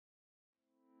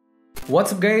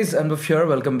What's up guys, Anubhav here.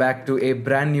 Welcome back to a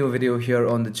brand new video here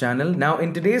on the channel. Now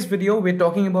in today's video, we're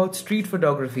talking about street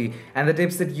photography and the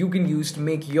tips that you can use to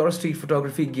make your street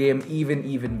photography game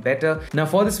even better. Now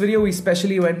for this video, we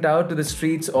specially went out to the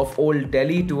streets of Old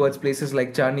Delhi towards places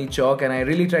like Chandni Chowk, and I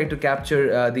really tried to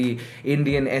capture the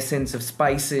Indian essence of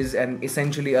spices and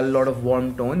essentially a lot of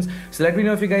warm tones. So let me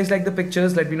know if you guys like the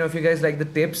pictures, let me know if you guys like the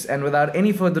tips, and without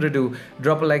any further ado,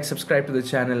 drop a like, subscribe to the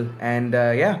channel, and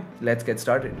yeah, let's get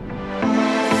started.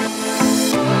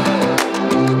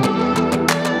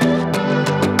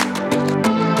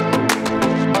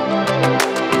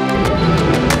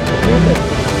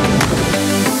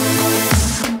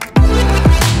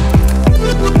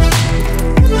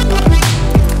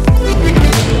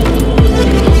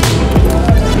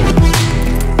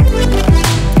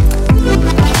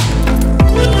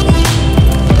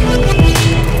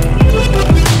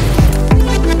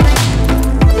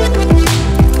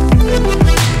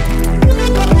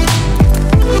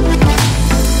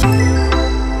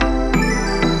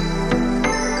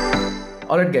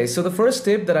 Alright guys, so the first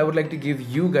tip that I would like to give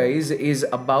you guys is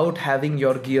about having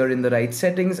your gear in the right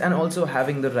settings and also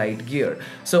having the right gear.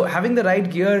 So having the right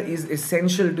gear is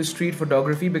essential to street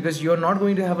photography because you're not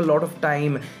going to have a lot of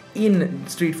time in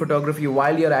street photography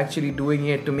while you're actually doing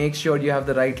it to make sure you have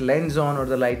the right lens on or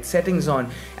the right settings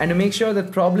on, and to make sure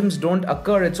that problems don't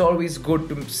occur. It's always good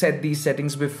to set these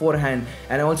settings beforehand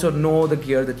and also know the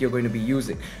gear that you're going to be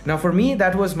using. Now for me,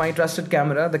 that was my trusted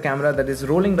camera, the camera that is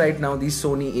rolling right now, the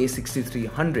Sony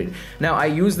a6300. Now I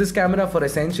use this camera for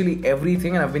essentially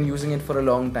everything and I've been using it for a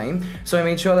long time, so I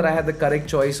made sure that I had the correct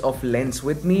choice of lens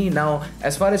with me. Now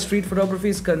as far as street photography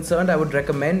is concerned, I would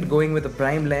recommend going with a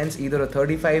prime lens, either a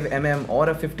 35mm or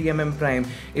a 50mm prime.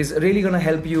 Is really going to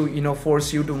help you,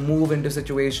 force you to move into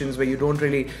situations where you don't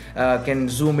really can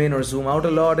zoom in or zoom out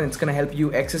a lot, and it's going to help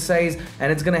you exercise,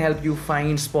 and it's going to help you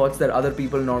find spots that other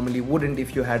people normally wouldn't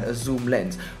if you had a zoom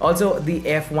lens. Also, the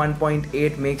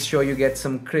f1.8 makes sure you get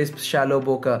some crisp shallow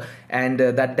bokeh, and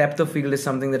that depth of field is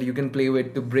something that you can play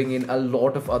with to bring in a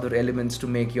lot of other elements to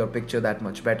make your picture that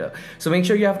much better. So make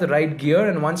sure you have the right gear,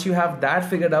 and once you have that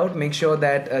figured out, make sure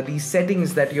that the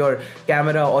settings that your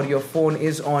camera or your phone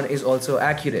is on is also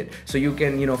accurate, so you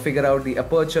can figure out the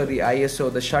aperture, the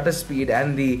ISO, the shutter speed,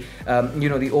 and the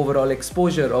the overall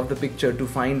exposure of the picture to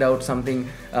find out something,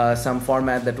 some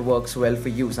format that works well for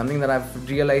you. Something that I've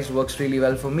realized works really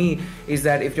well for me is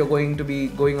that if you're going to be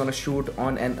going on a shoot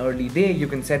on an early day, you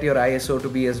can set your ISO to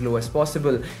be as low as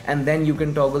possible, and then you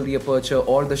can toggle the aperture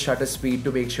or the shutter speed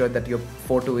to make sure that your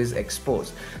photo is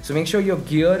exposed. So make sure your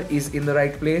gear is in the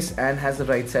right place and has the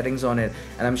right settings on it,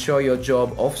 and I'm sure your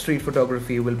job of street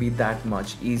photography will be that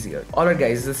much easier. Alright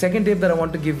guys, the second tip that I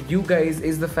want to give you guys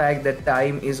is the fact that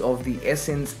time is of the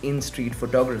essence in street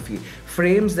photography.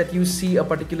 Frames that you see a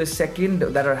particular second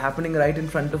that are happening right in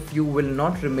front of you will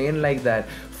not remain like that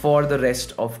for the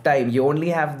rest of time. You only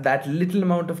have that little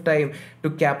amount of time to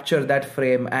capture that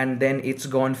frame, and then it's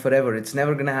gone forever. It's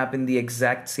never gonna happen the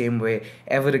exact same way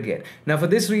ever again. Now for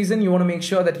this reason, you want to make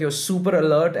sure that you're super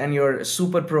alert and you're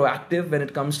super proactive when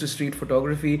it comes to street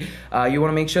photography. You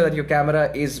want to make sure that your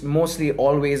camera is mostly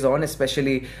always on,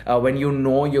 especially when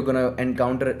you're gonna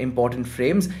encounter important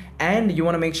frames, and you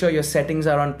want to make sure your settings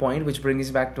are on point, which brings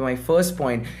us back to my first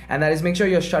point, and that is make sure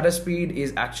your shutter speed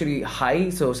is actually high,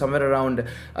 so somewhere around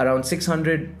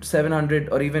 600, 700,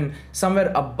 or even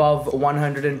somewhere above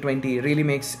 120 really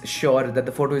makes sure that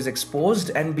the photo is exposed,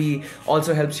 and B,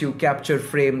 also helps you capture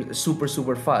frames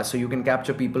super fast. So you can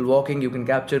capture people walking, you can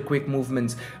capture quick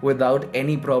movements without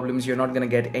any problems. You're not gonna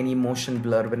get any motion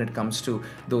blur when it comes to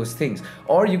those things.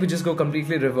 Or you could just go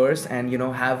completely reverse and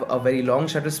have a very long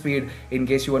shutter speed in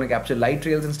case you want to capture light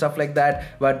trails and stuff like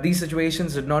that. But these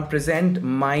situations did not present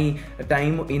my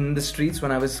time in the streets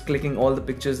when I was clicking all the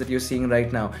pictures that you're seeing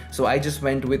right now. So I just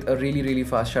went with a really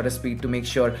fast shutter speed to make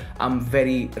sure I'm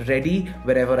very ready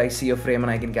wherever I see a frame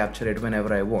and I can capture it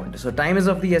whenever I want. So time is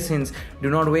of the essence. Do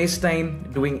not waste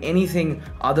time doing anything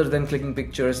other than clicking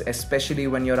pictures, especially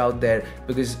when you're out there,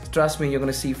 because trust me, you're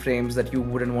going to see frames that you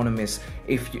wouldn't want to miss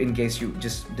in case you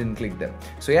just didn't click them.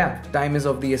 So yeah, time is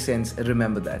of the essence.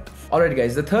 Remember that. Alright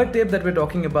guys, the third tip that we're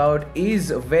talking about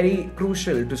is very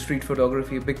crucial to street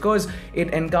photography because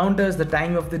it encounters the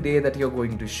time of the day that you're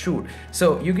going to shoot.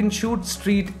 So you can shoot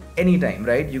street anytime,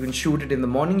 right? You can shoot it in the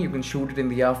morning, you can shoot it in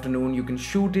the afternoon, you can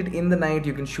shoot it in the night,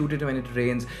 you can shoot it when it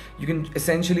rains. You can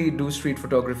essentially do street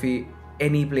photography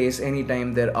any place,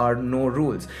 anytime. There are no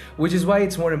rules, which is why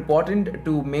it's more important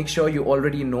to make sure you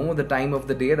already know the time of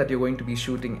the day that you're going to be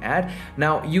shooting at.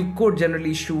 Now, you could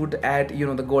generally shoot at, you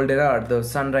know, the golden hour, the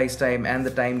sunrise time, and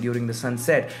the time during the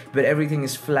sunset, where everything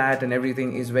is flat and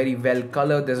everything is very well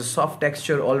colored. There's a soft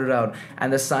texture all around,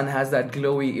 and the sun has that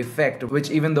glowy effect, which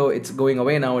even though it's going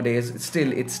away nowadays, it's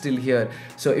still here.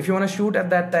 So if you want to shoot at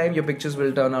that time, your pictures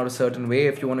will turn out a certain way.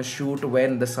 If you want to shoot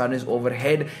when the sun is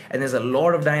overhead and there's a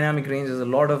lot of dynamic range, there's a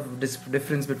lot of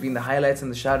difference between the highlights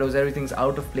and the shadows, everything's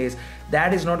out of place,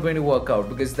 that is not going to work out,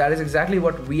 because that is exactly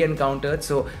what we encountered.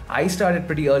 So I started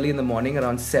pretty early in the morning,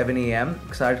 around 7 a.m.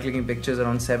 started clicking pictures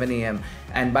around 7 a.m.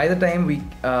 and by the time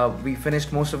we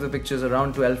finished most of the pictures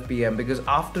around 12 p.m. because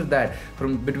after that,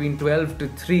 from between 12 to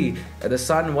 3, the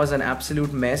sun was an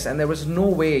absolute mess, and there was no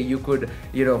way you could,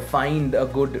 you know, find a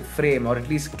good frame or at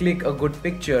least click a good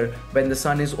picture when the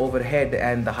sun is overhead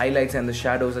and the highlights and the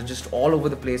shadows are just all over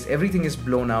the place. Everything is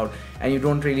blown out and you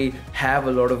don't really have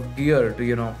a lot of gear to,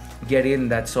 you know, get in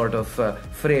that sort of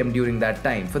frame during that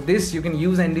time. For this, you can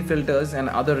use ND filters and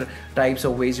other types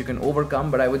of ways you can overcome,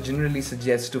 but I would generally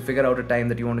suggest to figure out a time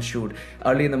that you want to shoot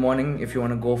early in the morning if you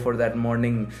want to go for that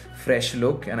morning fresh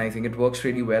look, and I think it works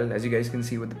really well, as you guys can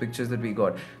see with the pictures that we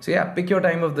got. So yeah, pick your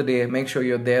time of the day, make sure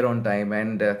you're there on time,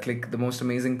 and click the most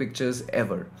amazing pictures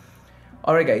ever.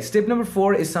 Alright guys, tip number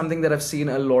 4 is something that I've seen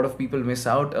a lot of people miss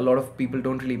out. A lot of people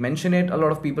don't really mention it. A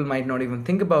lot of people might not even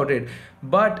think about it.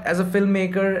 But as a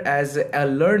filmmaker, as a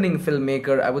learning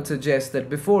filmmaker, I would suggest that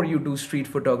before you do street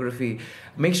photography,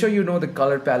 make sure you know the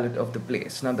color palette of the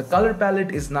place. Now, the color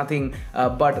palette is nothing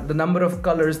but the number of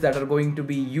colors that are going to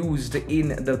be used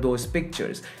in those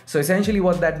pictures. So essentially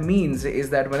what that means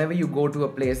is that whenever you go to a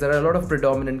place, there are a lot of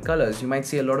predominant colors. You might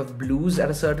see a lot of blues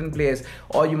at a certain place,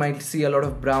 or you might see a lot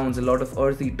of browns, a lot of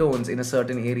earthy tones in a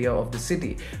certain area of the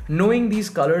city. Knowing these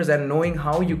colors and knowing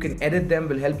how you can edit them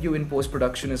will help you in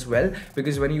post-production as well,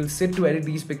 because when you'll sit to edit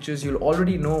these pictures, you'll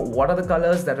already know what are the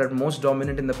colors that are most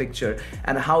dominant in the picture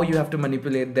and how you have to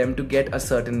manipulate them to get a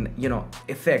certain, you know,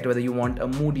 effect, whether you want a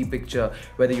moody picture,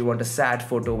 whether you want a sad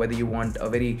photo, whether you want a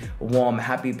very warm,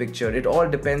 happy picture. It all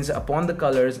depends upon the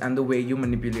colors and the way you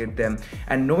manipulate them.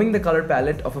 And knowing the color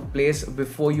palette of a place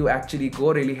before you actually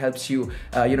go really helps you,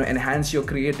 you know, enhance your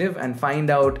creative and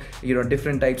find out, you know,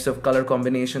 different types of color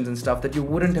combinations and stuff that you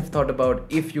wouldn't have thought about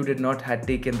if you did not had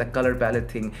taken the color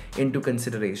palette thing into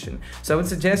consideration. So I would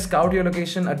suggest scout your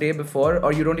location a day before,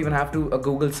 or you don't even have to. A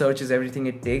Google search is everything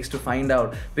it takes to find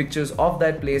out pictures of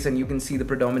that place, and you can see the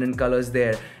predominant colors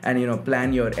there, and, you know,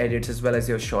 plan your edits as well as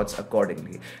your shots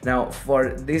accordingly. Now, for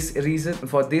this reason,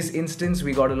 for this instance,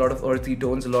 we got a lot of earthy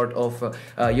tones, a lot of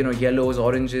you know, yellows,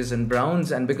 oranges and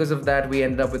browns, and because of that we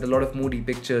ended up with a lot of moody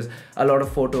pictures, a lot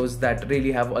of photos that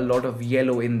really have a lot of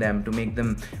yellow in them to make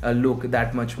them look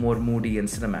that much more moody and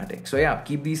cinematic. So yeah,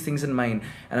 keep these things in mind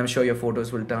and I'm sure your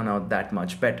photos will turn out that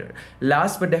much better.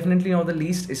 Last but definitely not the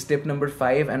least is tip number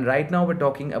 5, and right now we're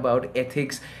talking about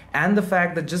ethics and the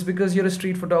fact that just because you're a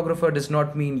street photographer does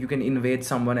not mean you can invade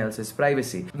someone else's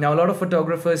privacy. Now, a lot of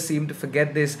photographers seem to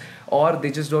forget this, or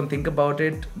they just don't think about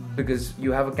it because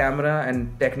you have a camera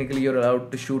and technically you're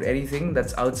allowed to shoot anything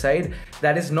that's outside.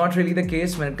 That is not really the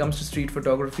case when it comes to street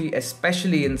photography,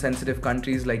 especially in sensitive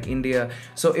countries like India.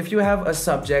 So if you have a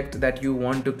subject that you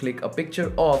want to click a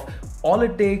picture of, all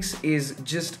it takes is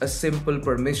just a simple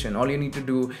permission. All you need to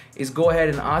do is go ahead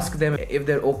and ask them if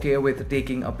they're okay with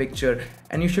taking a picture,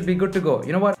 and you should be good to go.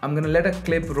 You know what? I'm gonna let a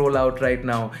clip roll out right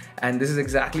now, and this is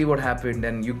exactly what happened,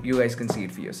 and you guys can see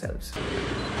it for yourselves.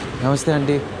 नमस्ते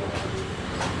aunty.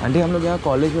 Aunty, हम लोग यहाँ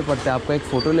college में पढ़ते हैं, आपका एक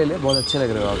photo ले ले, बहुत अच्छे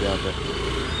लग रहे हो आप यहाँ पे।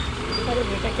 अरे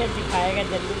बेटा, क्या दिखाएगा,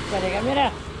 जल्दी करेगा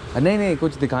मेरा? नहीं नहीं,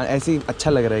 कुछ दिखा, ऐसे ही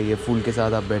अच्छा लग रहा है, ये फूल के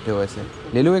साथ आप बैठे हो ऐसे।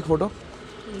 ले लो एक फ़ोटो।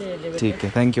 ले ठीक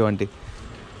है, thank you aunty.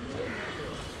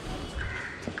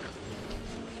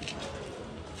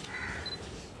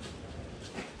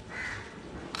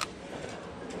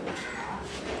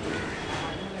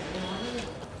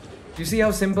 You see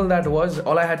how simple that was?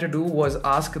 All I had to do was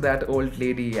ask that old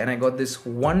lady, and I got this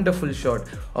wonderful shot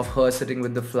of her sitting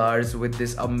with the flowers with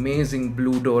this amazing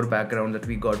blue door background that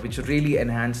we got, which really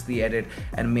enhanced the edit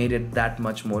and made it that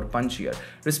much more punchier.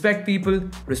 Respect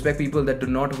people that do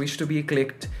not wish to be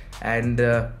clicked, and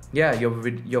yeah,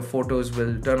 your photos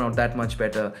will turn out that much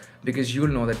better because you'll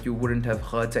know that you wouldn't have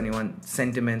hurt anyone's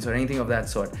sentiments or anything of that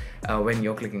sort when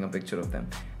you're clicking a picture of them.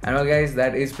 And well guys,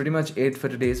 that is pretty much it for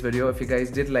today's video. If you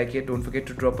guys did like it, don't forget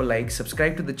to drop a like,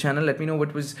 subscribe to the channel, let me know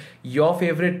what was your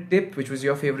favorite tip, which was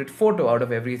your favorite photo out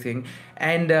of everything.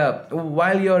 And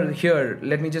while you're here,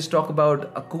 let me just talk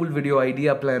about a cool video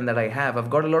idea plan that I have.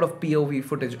 I've got a lot of POV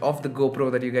footage of the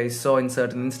GoPro that you guys saw in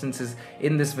certain instances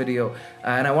in this video,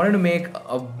 and I wanted to make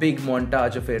a big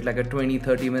montage of it, like a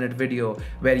 20-30 minute video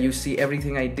where you see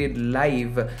everything I did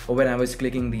live when I was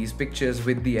clicking these pictures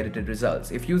with the edited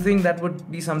results. If you think that would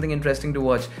be something interesting to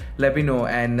watch, let me know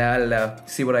and I'll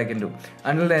see what I can do.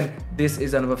 Until then, this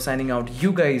is Anubhav signing out.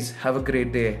 You guys have a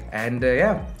great day, and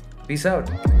yeah, peace out.